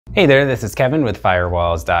Hey there, this is Kevin with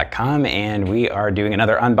Firewalls.com, and we are doing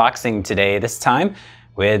another unboxing today, this time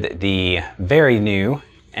with the very new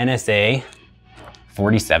NSa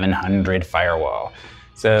 4700 firewall.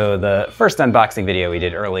 So the first unboxing video we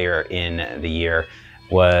did earlier in the year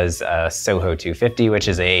was Soho 250, which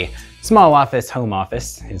is a small office, home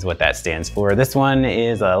office is what that stands for. This one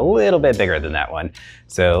is a little bit bigger than that one.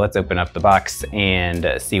 So let's open up the box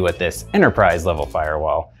and see what this enterprise level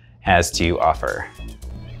firewall has to offer.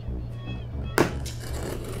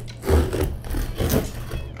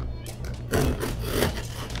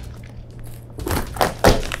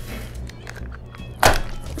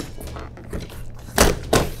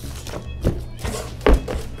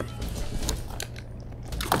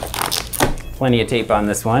 Plenty of tape on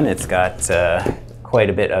this one. It's got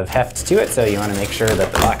quite a bit of heft to it, so you want to make sure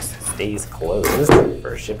that the box stays closed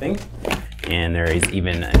for shipping. And there is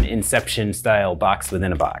even an Inception style box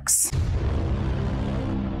within a box.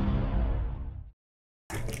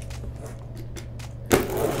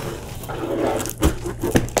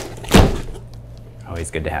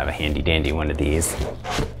 Always good to have a handy dandy one of these.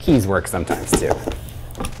 Keys work sometimes too.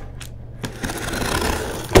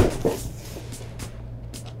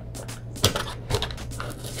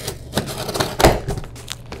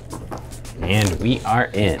 And we are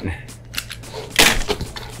in.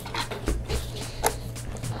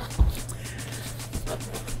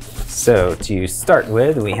 So to start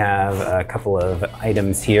with, we have a couple of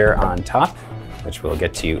items here on top, which we'll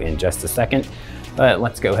get to in just a second. But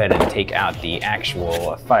let's go ahead and take out the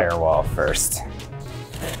actual firewall first.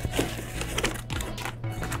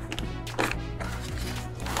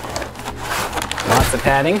 Lots of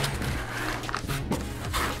padding.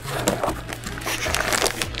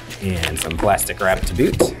 And some plastic wrap to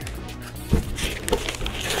boot.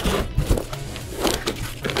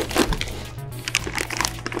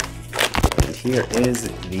 And here is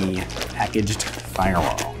the packaged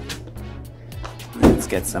firewall. Let's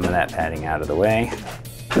get some of that padding out of the way.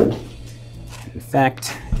 In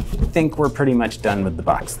fact, I think we're pretty much done with the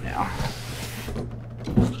box now.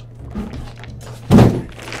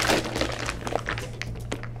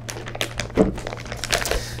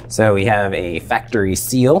 So we have a factory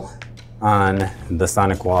seal on the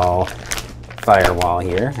SonicWall firewall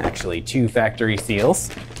here. Actually, two factory seals.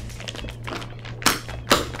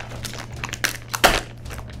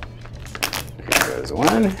 There goes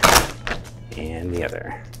one, and the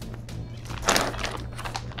other.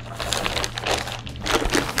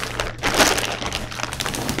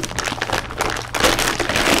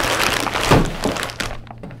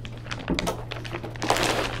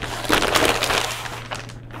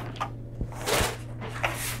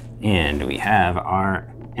 And we have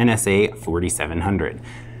our NSa 4700.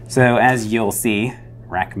 So as you'll see,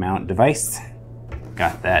 rack mount device.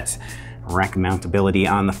 Got that rack mountability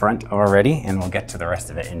on the front already, and we'll get to the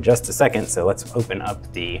rest of it in just a second. So let's open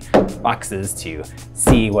up the boxes to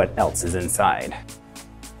see what else is inside.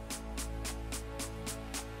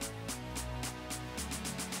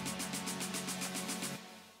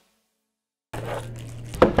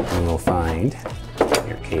 And we'll find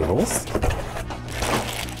your cables.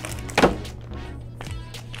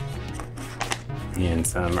 And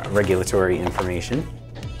some regulatory information.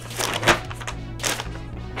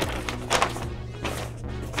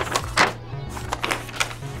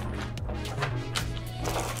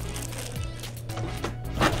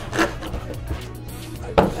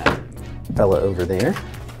 Put that fella over there.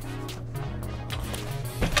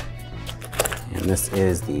 And this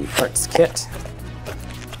is the parts kit.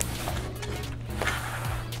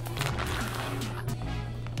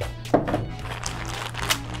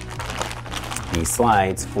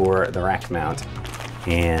 Slides for the rack mount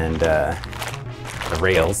and the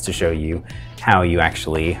rails to show you how you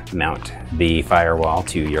actually mount the firewall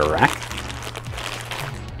to your rack.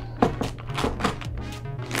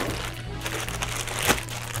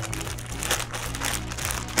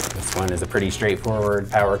 This one is a pretty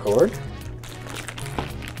straightforward power cord.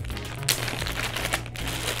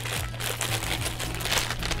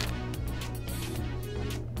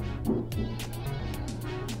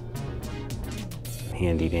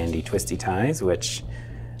 Handy dandy twisty ties, which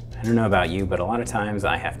I don't know about you, but a lot of times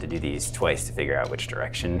I have to do these twice to figure out which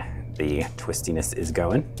direction the twistiness is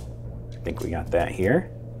going. I think we got that here.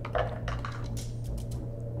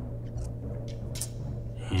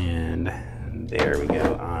 And there we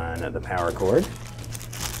go on the power cord.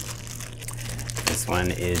 This one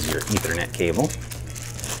is your Ethernet cable.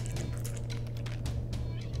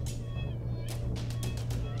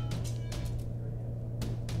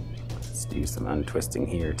 Do some untwisting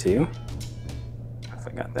here too. If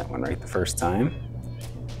I got that one right the first time.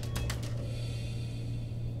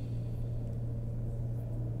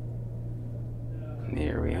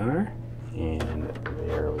 Here we are, and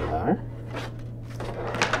there we are.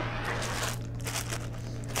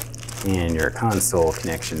 And your console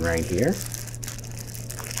connection right here.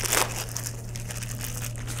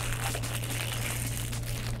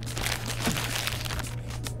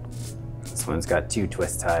 This one's got 2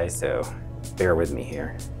 twist ties, so bear with me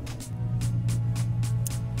here.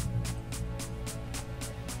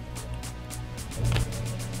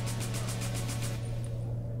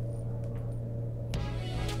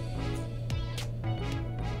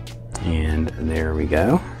 And there we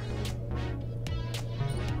go.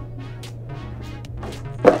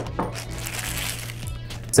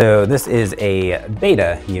 So this is a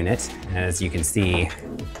beta unit, as you can see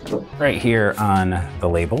right here on the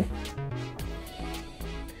label.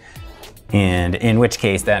 And in which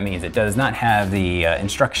case that means it does not have the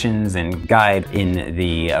instructions and guide in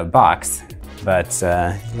the box, but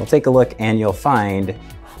you'll take a look and you'll find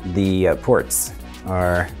the ports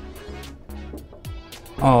are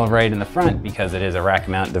all right in the front because it is a rack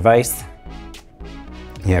mount device.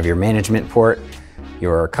 You have your management port,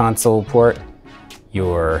 your console port,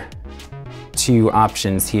 your 2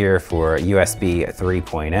 options here for USB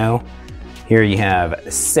 3.0. Here you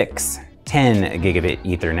have 6 10 gigabit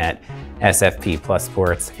Ethernet SFP plus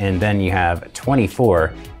ports, and then you have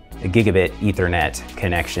 24 gigabit Ethernet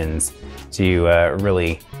connections to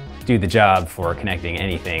really do the job for connecting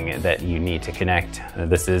anything that you need to connect.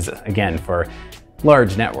 This is, again, for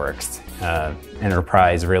large networks.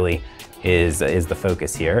 Enterprise really is the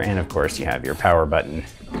focus here, and of course you have your power button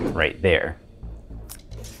right there.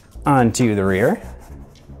 Onto the rear.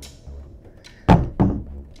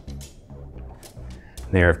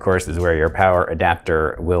 There, of course, is where your power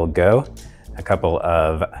adapter will go. A couple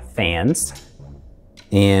of fans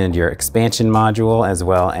and your expansion module, as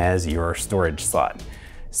well as your storage slot.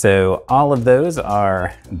 So all of those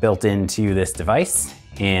are built into this device,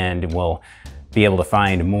 and we'll be able to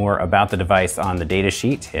find more about the device on the data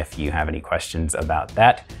sheet if you have any questions about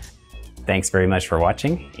that. Thanks very much for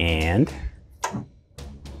watching, and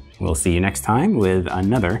we'll see you next time with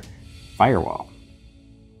another Firewall.